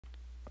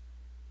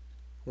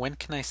When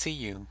can I see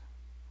you?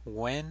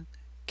 When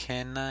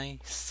can I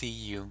see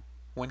you?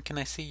 When can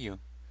I see you?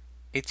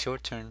 It's your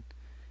turn.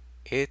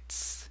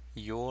 It's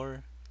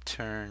your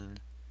turn.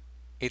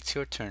 It's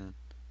your turn.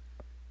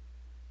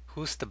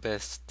 Who's the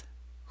best?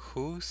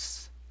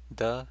 Who's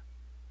the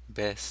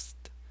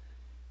best?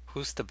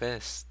 Who's the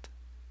best?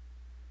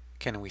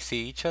 Can we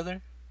see each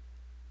other?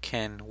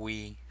 Can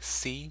we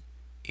see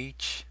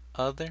each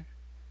other?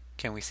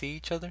 Can we see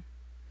each other?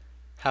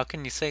 How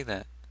can you say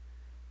that?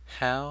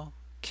 How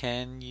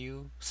can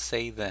you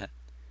say that?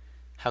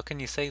 How can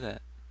you say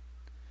that?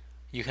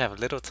 You have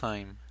little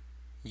time.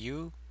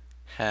 You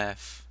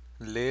have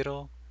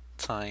little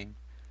time.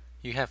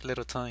 You have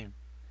little time.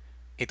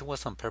 It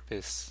was on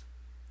purpose.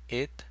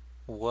 It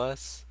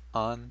was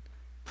on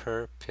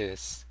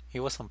purpose. It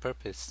was on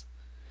purpose.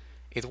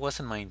 It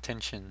wasn't my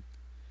intention.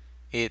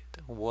 It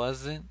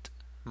wasn't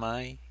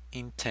my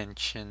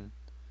intention.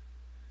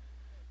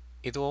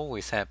 It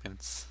always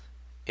happens.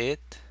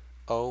 It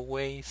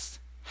always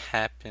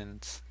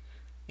happens.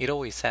 It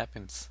always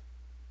happens.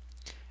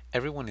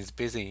 Everyone is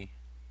busy.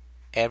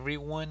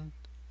 Everyone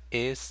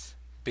is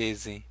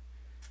busy.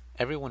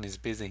 Everyone is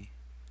busy.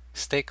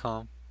 Stay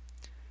calm.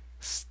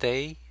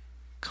 Stay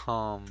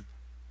calm.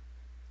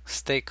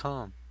 Stay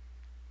calm.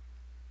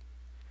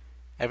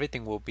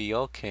 Everything will be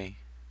okay.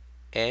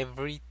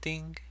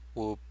 Everything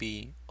will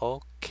be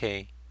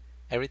okay.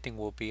 Everything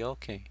will be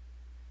okay.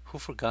 Who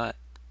forgot?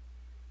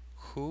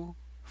 Who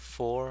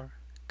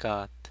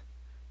forgot?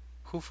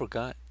 Who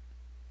forgot?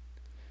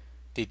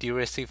 Did you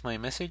receive my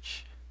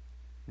message?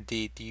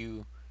 Did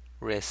you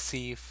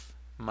receive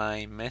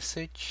my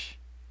message?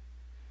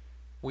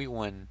 We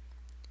won.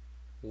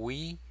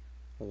 We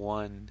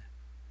won.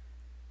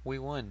 We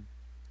won.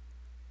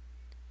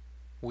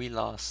 We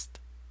lost.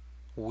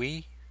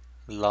 We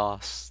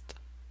lost.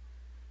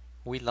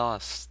 We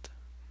lost.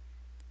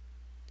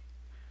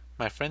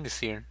 My friend is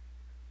here.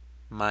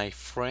 My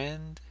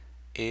friend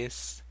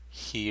is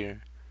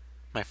here.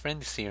 My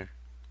friend is here.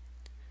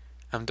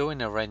 I'm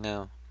doing it right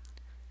now.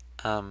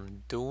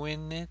 I'm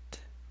doing it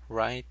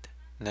right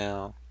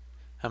now.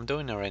 I'm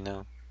doing it right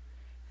now.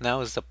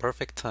 Now is the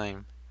perfect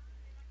time.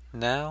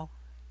 Now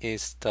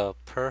is the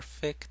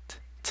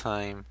perfect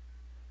time.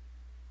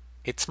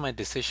 It's my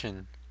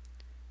decision.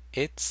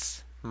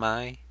 It's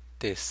my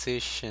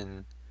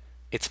decision.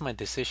 It's my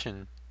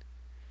decision.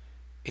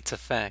 It's a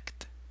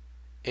fact.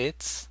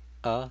 It's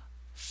a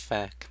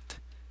fact.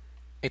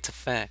 It's a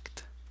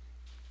fact.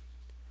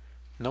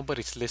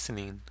 Nobody's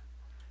listening.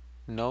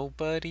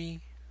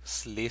 Nobody's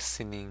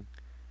listening.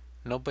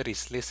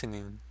 Nobody's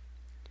listening.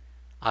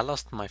 I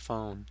lost my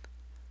phone.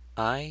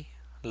 I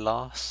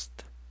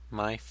lost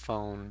my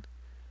phone.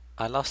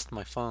 I lost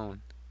my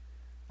phone.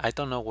 I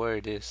don't know where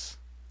it is.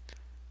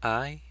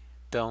 I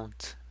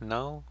don't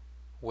know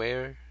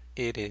where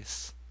it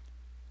is.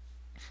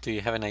 Do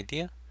you have an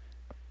idea?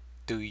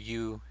 Do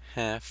you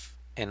have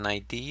an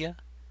idea?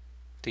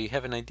 Do you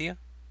have an idea?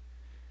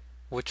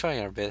 We'll try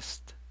our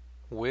best.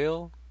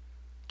 We'll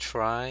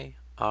try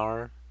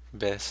our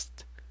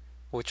best.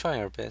 We'll try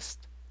our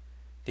best.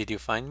 Did you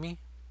find me?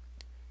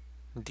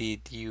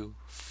 Did you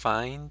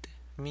find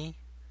me?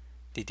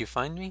 Did you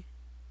find me?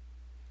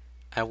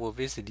 I will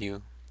visit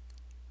you.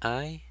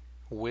 I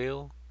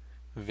will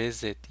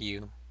visit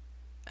you.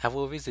 I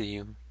will visit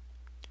you.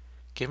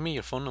 Give me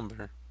your phone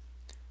number.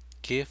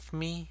 Give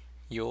me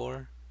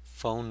your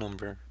phone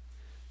number.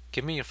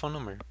 Give me your phone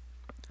number.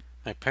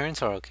 My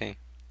parents are okay.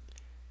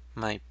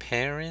 My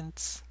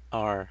parents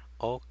are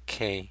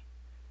okay.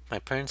 My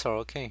parents are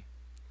okay.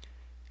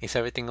 Is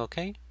everything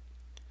okay?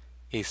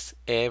 Is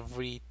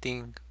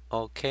everything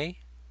okay?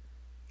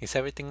 Is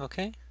everything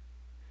okay?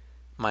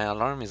 My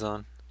alarm is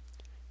on.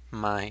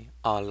 My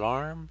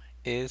alarm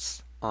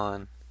is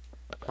on.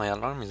 My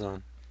alarm is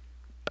on.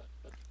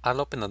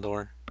 I'll open the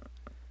door.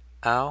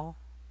 I'll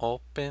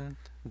open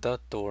the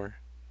door.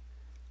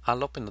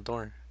 I'll open the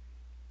door.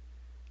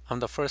 I'm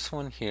the first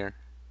one here.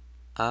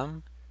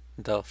 I'm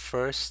the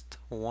first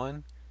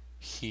one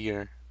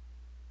here.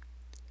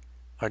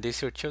 Are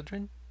these your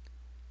children?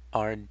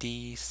 Are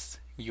these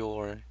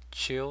your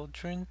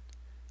children?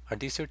 Are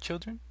these your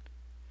children?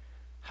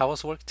 How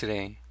was work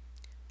today?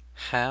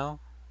 How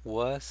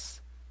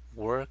was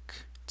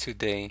work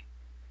today?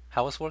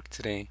 How was work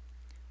today?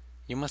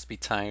 You must be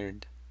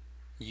tired.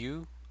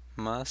 You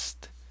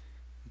must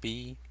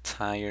be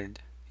tired.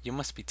 You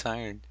must be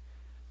tired.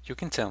 You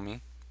can tell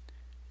me.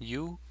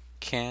 You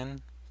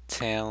can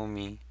tell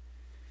me.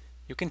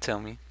 You can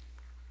tell me.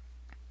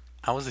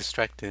 I was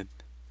distracted.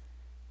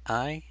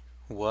 I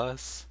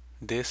was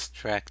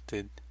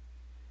distracted.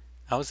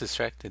 I was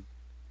distracted.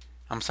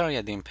 I'm sorry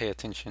I didn't pay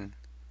attention.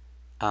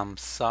 I'm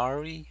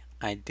sorry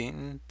I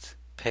didn't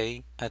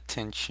pay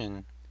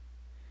attention.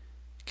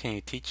 Can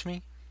you teach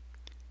me?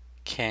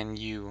 Can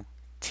you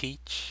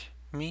teach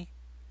me?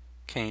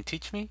 Can you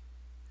teach me?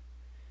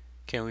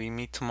 Can we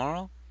meet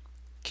tomorrow?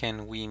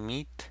 Can we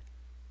meet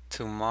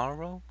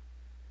tomorrow?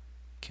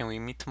 Can we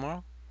meet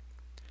tomorrow?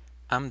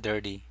 I'm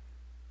dirty.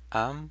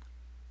 I'm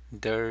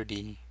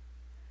dirty.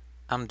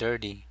 I'm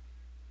dirty.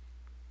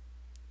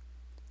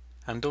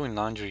 I'm doing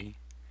laundry.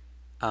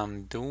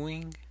 I'm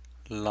doing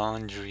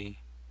laundry.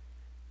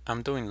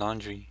 I'm doing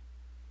laundry.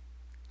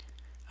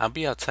 I'll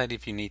be outside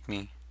if you need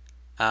me.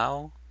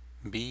 I'll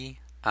be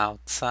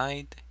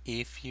outside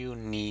if you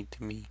need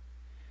me.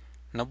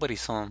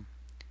 Nobody's home.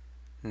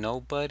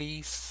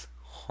 Nobody's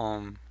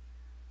home.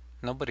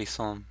 Nobody's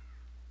home.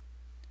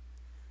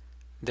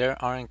 There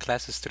aren't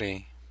classes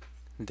today.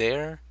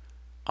 There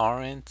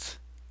aren't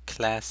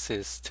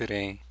classes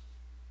today.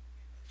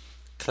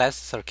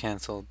 Classes are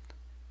canceled.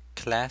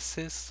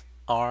 Classes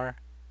are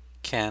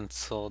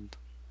canceled.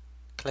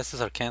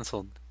 Classes are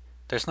canceled.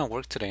 There's no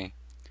work today.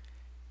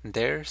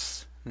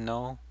 There's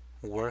no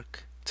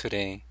work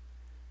today.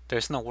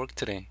 There's no work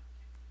today.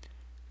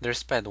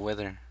 There's bad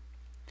weather.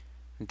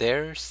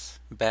 There's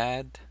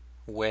bad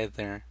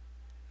weather.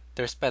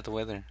 There's bad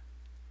weather.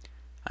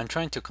 I'm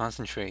trying to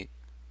concentrate.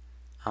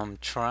 I'm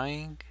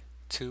trying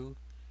to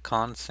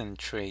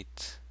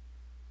concentrate.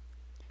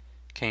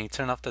 Can you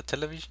turn off the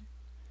television?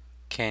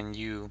 Can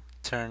you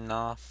turn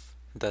off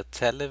the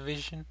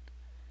television?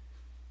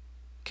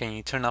 Can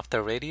you turn off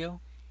the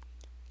radio?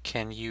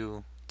 Can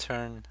you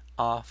turn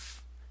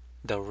off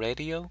the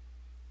radio?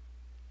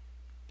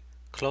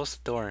 Close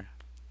the door.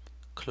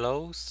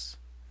 Close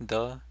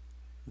the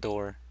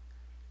door.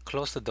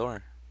 Close the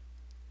door.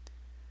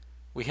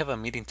 We have a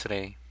meeting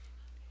today.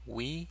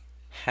 We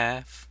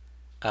have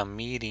a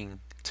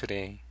meeting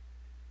today.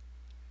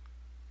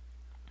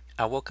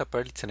 I woke up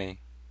early today.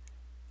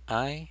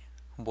 I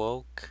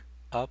woke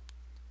up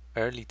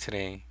early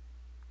today.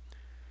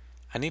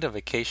 I need a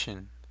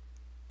vacation.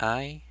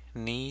 I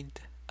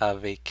need a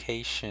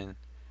vacation.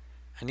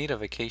 I need a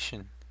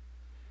vacation.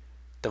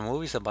 The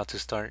movie's about to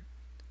start.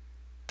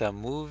 The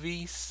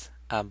movie's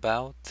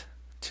about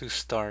to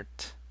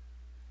start.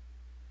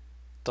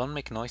 Don't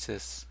make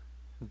noises.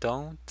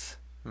 Don't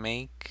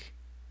make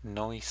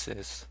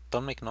noises.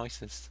 Don't make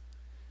noises.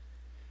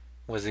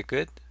 Was it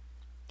good?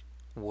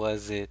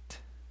 Was it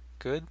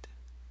good?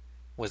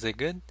 Was it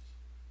good?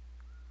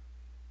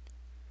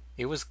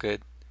 It was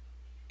good.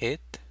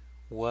 It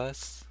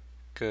was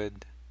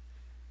good.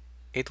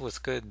 It was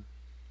good.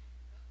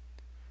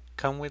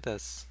 Come with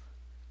us.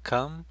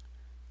 Come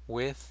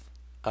with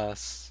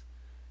us.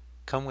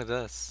 Come with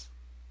us.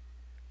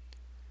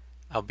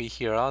 I'll be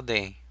here all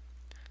day.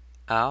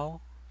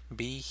 I'll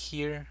be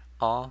here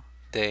all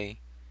day.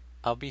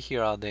 I'll be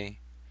here all day.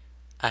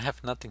 I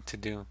have nothing to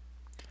do.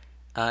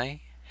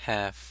 I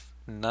have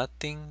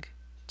nothing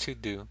to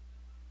do.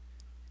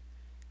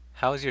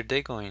 How's your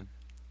day going?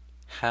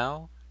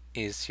 How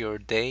is your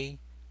day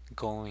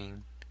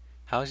going?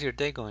 How's your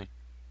day going?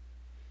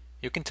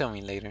 You can tell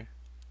me later.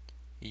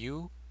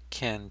 You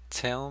can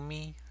tell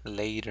me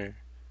later.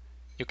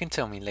 You can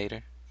tell me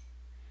later.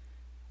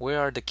 Where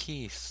are the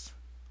keys?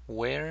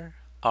 Where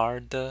are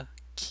the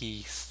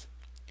keys?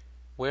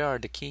 Where are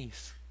the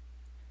keys?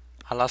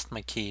 I lost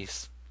my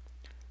keys.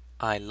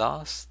 I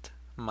lost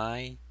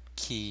my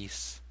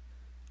keys.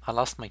 I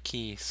lost my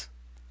keys.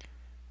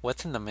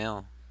 What's in the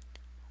mail?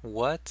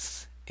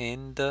 What's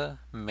in the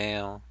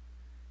mail?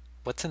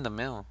 What's in the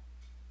mail?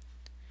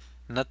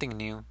 Nothing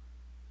new.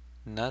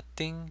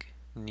 Nothing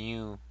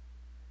new.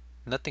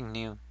 Nothing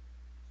new.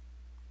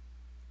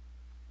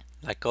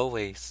 Like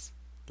always.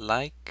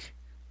 Like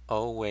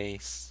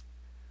always.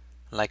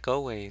 Like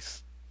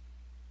always.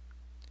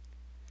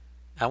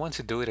 I want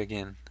to do it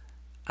again.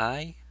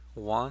 I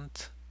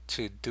want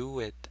to do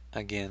it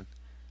again.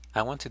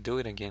 I want to do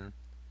it again.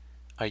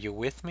 Are you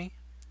with me?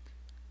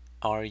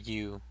 Are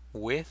you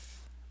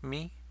with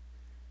me?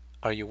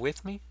 Are you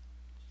with me?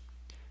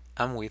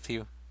 I'm with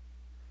you.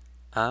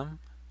 I'm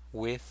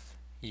with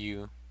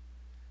you.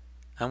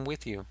 I'm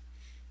with you.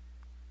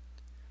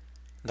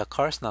 The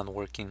car's not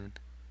working.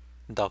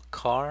 The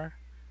car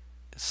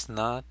is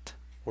not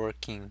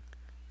working.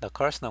 The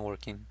car's not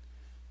working.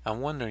 I'm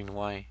wondering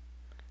why.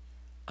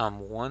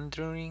 I'm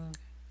wondering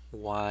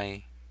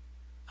why.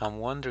 I'm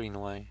wondering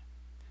why.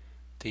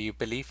 Do you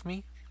believe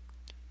me?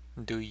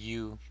 Do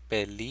you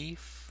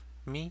believe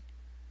me?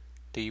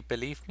 Do you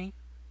believe me?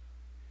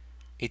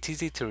 It's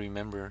easy to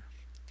remember.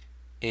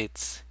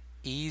 It's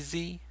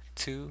easy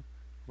to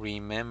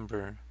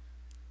remember.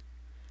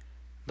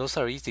 Those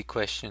are easy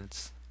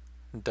questions.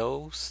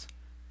 Those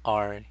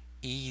are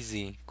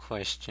easy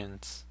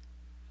questions.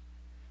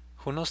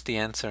 Who knows the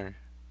answer?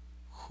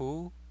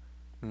 Who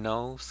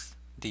knows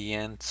the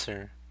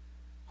answer?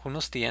 Who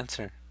knows the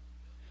answer?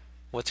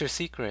 What's your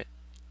secret?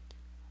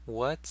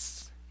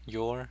 What's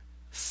your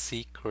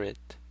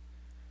secret?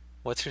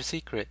 What's your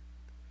secret?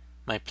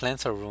 My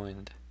plans are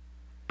ruined.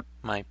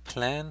 My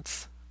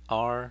plans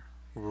are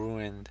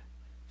ruined.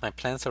 My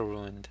plans are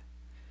ruined.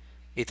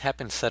 It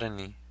happened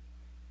suddenly.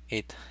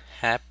 It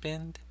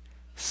happened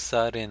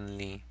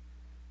suddenly.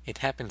 It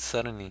happened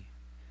suddenly.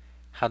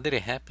 How did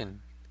it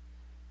happen?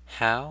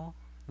 How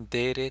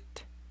did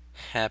it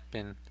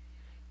happen?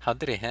 How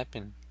did it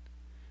happen?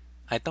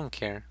 I don't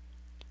care.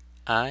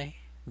 I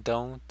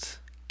don't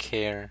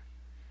care.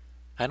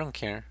 I don't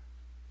care.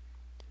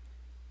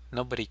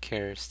 Nobody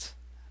cares.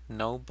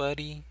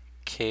 Nobody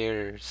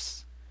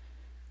cares.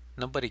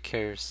 Nobody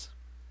cares.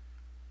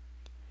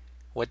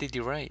 What did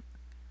you write?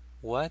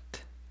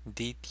 What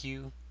did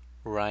you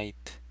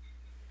write?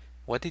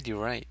 What did you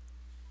write?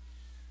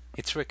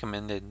 It's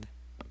recommended.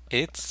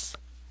 It's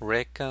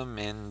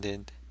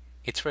recommended.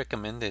 It's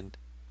recommended.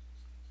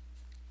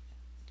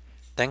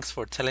 Thanks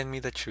for telling me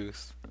the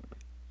truth.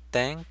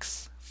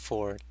 Thanks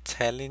for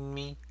telling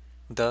me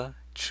the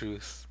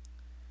truth.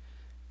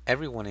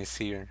 Everyone is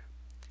here.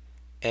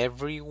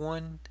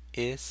 Everyone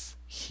is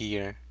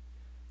here.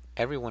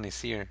 Everyone is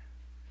here.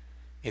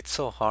 It's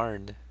so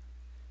hard.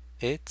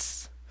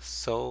 It's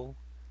so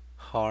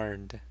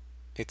hard.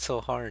 It's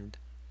so hard.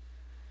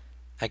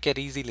 I get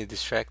easily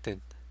distracted.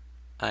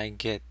 I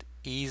get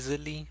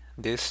easily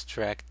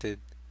distracted.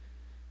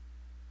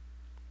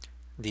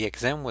 The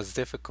exam was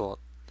difficult.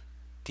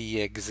 The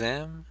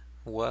exam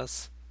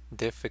was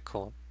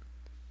difficult.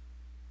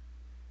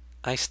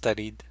 I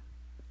studied.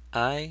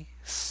 I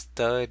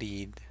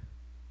studied.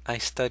 I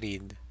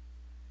studied.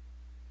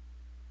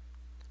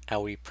 Are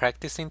we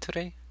practicing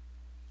today?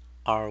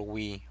 Are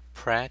we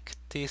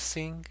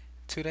practicing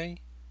today?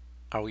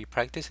 Are we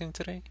practicing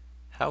today?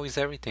 How is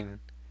everything?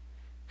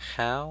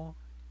 How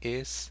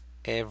is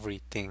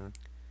everything?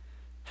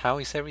 How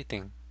is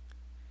everything?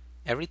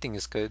 Everything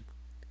is good.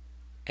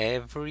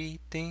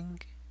 Everything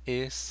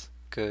is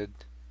good.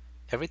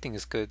 Everything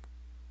is good.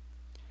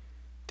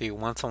 Do you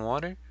want some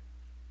water?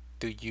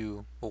 Do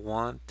you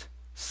want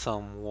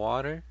some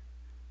water?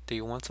 Do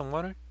you want some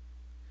water?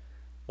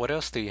 What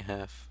else do you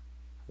have?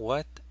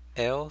 What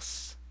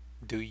else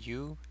do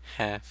you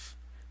have?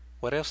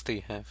 What else do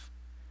you have?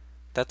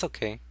 That's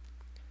okay.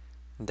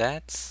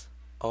 That's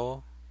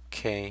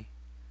okay.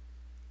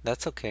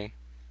 That's okay.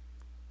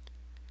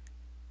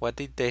 What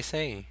did they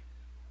say?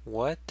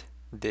 What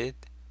did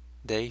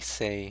they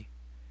say?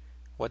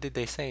 What did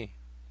they say?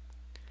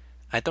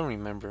 I don't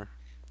remember.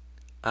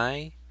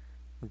 I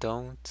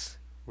don't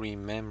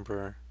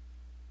remember.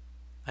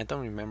 I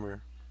don't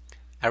remember.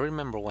 I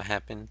remember what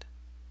happened.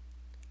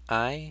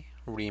 I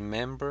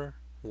remember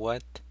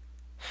what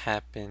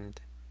happened.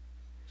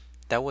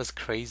 That was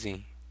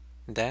crazy.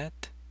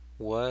 That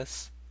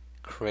was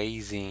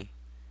crazy.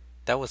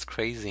 That was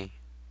crazy.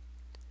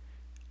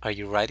 Are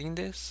you writing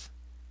this?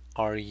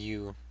 Are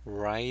you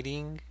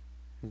writing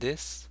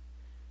this?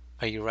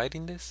 Are you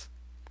writing this?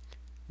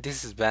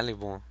 This is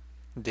valuable.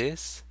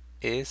 This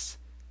is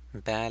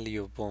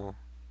valuable.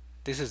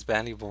 This is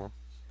valuable.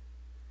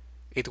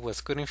 It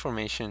was good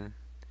information.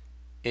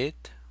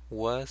 It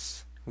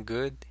was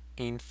good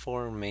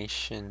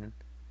information.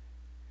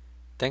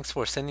 Thanks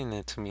for sending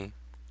it to me.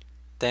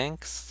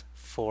 Thanks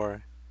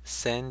for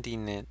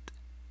sending it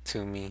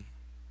to me.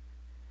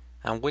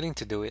 I'm willing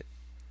to do it.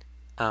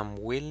 I'm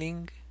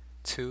willing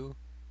to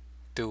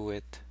do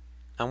it.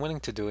 I'm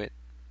willing to do it.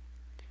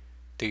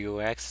 Do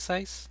you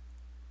exercise?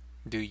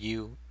 Do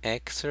you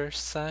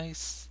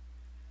exercise?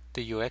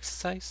 Do you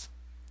exercise?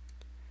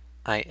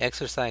 I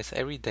exercise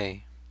every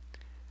day.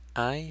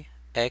 I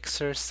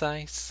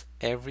exercise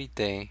every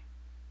day.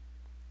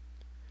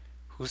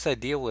 Whose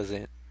idea was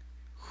it?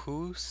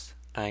 Whose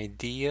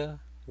idea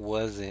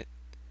was it?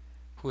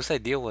 Whose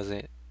idea was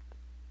it?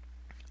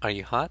 Are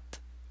you hot?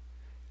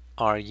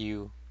 Are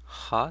you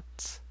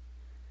hot?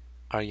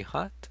 Are you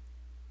hot?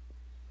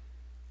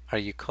 Are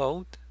you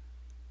cold?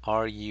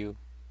 Are you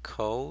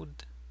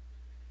cold?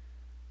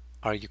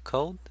 Are you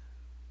cold?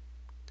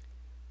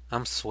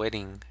 I'm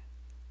sweating.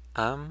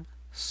 I'm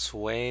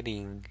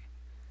sweating.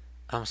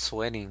 I'm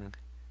sweating.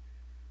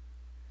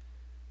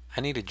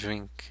 I need a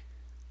drink.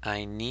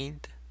 I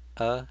need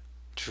a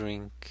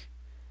drink.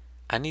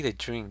 I need a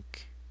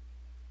drink.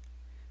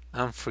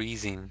 I'm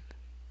freezing.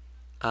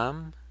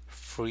 I'm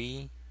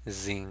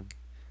freezing.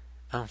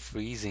 I'm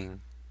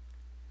freezing.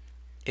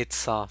 It's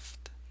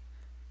soft.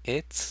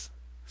 It's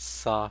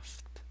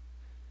soft.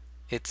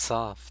 It's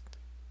soft.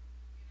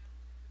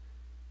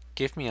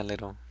 Give me a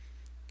little.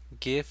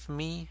 Give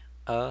me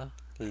a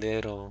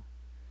little.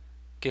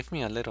 Give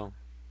me a little.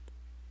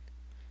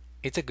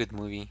 It's a good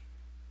movie.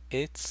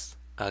 It's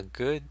a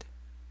good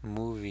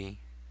movie.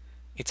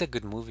 It's a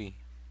good movie.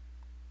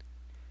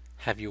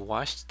 Have you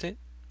watched it?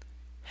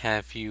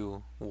 Have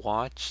you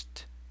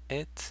watched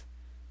it?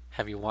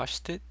 Have you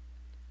watched it?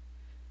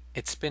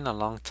 It's been a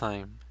long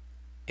time.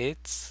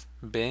 It's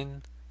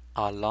been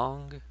a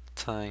long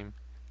time.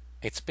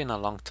 It's been a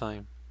long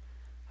time.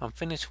 I'm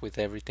finished with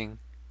everything.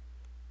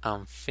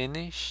 I'm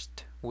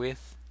finished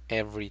with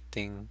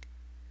everything.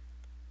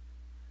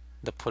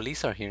 The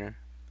police are here.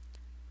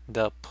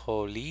 The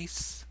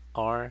police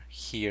are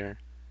here.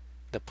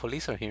 The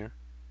police are here.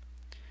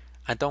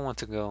 I don't want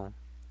to go.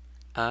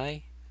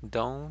 I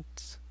don't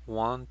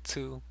want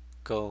to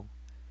go.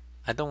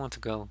 I don't want to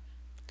go.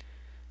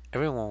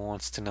 Everyone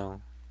wants to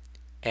know.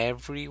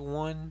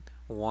 Everyone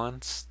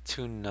wants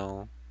to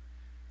know.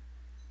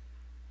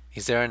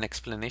 Is there an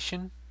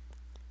explanation?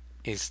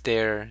 Is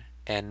there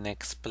an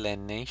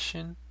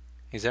explanation?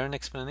 Is there an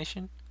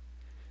explanation?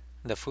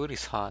 The food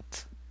is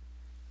hot.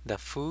 The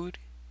food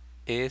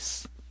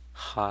is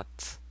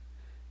hot.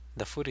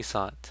 The food is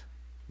hot.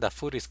 The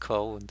food is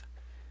cold.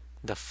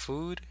 The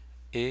food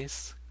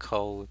is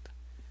cold.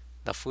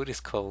 The food is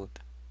cold.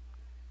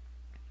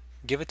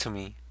 Give it to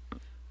me.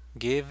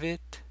 Give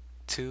it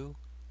to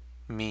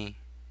me.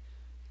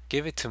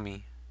 Give it to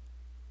me.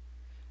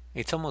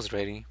 It's almost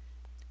ready.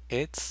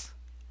 It's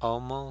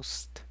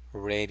almost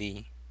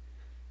ready.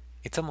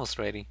 It's almost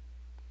ready.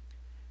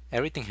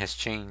 Everything has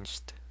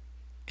changed.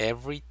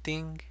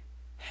 Everything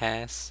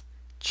has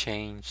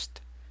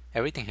changed.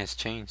 Everything has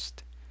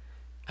changed.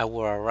 I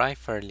will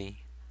arrive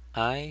early.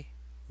 I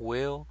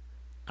will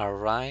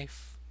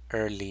arrive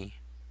early.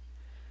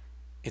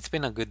 It's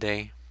been a good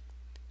day.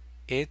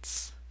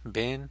 It's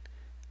been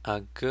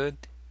a good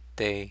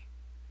day.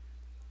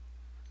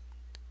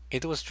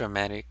 It was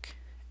dramatic.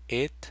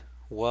 It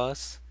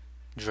was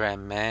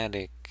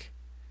dramatic.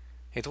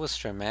 It was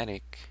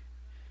dramatic.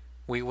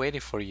 We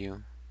waited for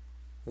you.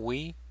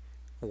 We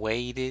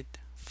waited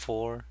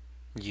for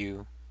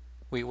you.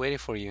 We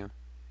waited for you.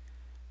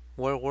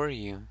 Where were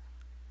you?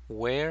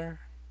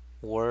 Where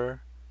were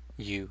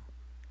you?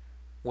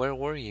 Where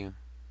were you?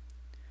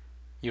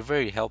 You're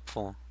very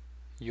helpful.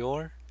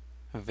 You're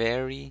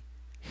very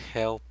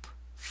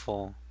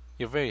helpful.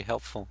 You're very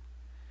helpful.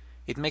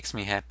 It makes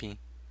me happy.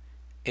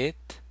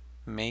 It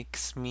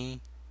makes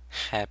me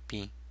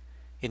happy.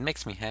 It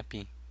makes me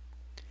happy.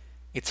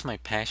 It's my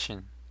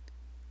passion.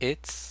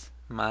 It's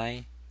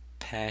my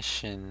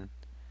passion.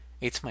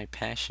 It's my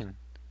passion.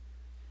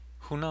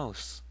 Who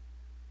knows?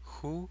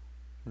 Who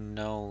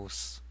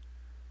knows?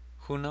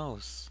 Who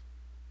knows?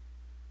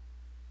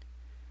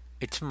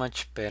 It's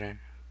much better.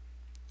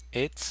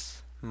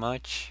 It's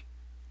much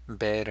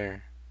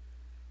better.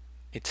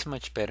 It's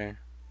much better.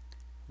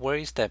 Where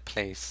is that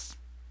place?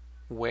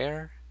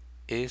 Where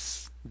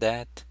is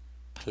that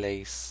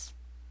place?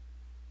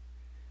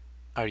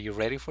 Are you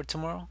ready for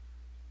tomorrow?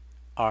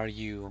 Are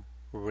you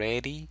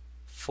ready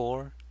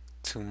for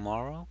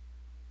tomorrow?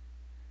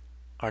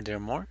 Are there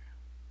more?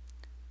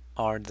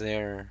 Are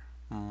there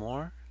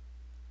more?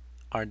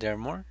 Are there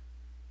more?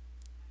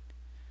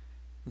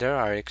 There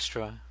are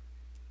extra.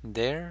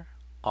 There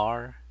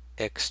are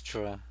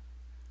extra.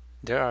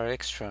 There are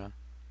extra.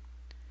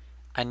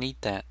 I need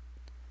that.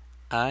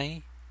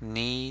 I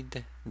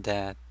need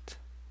that.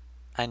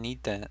 I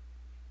need that.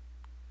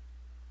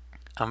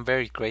 I'm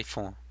very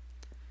grateful.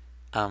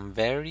 I'm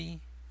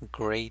very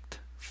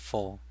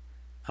grateful.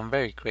 I'm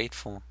very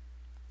grateful.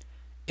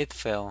 It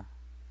fell.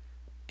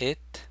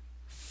 It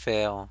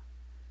fell.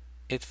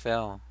 It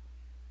fell.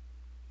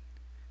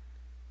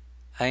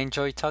 I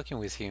enjoyed talking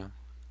with you.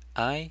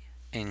 I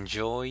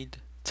enjoyed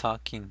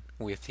talking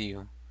with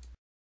you.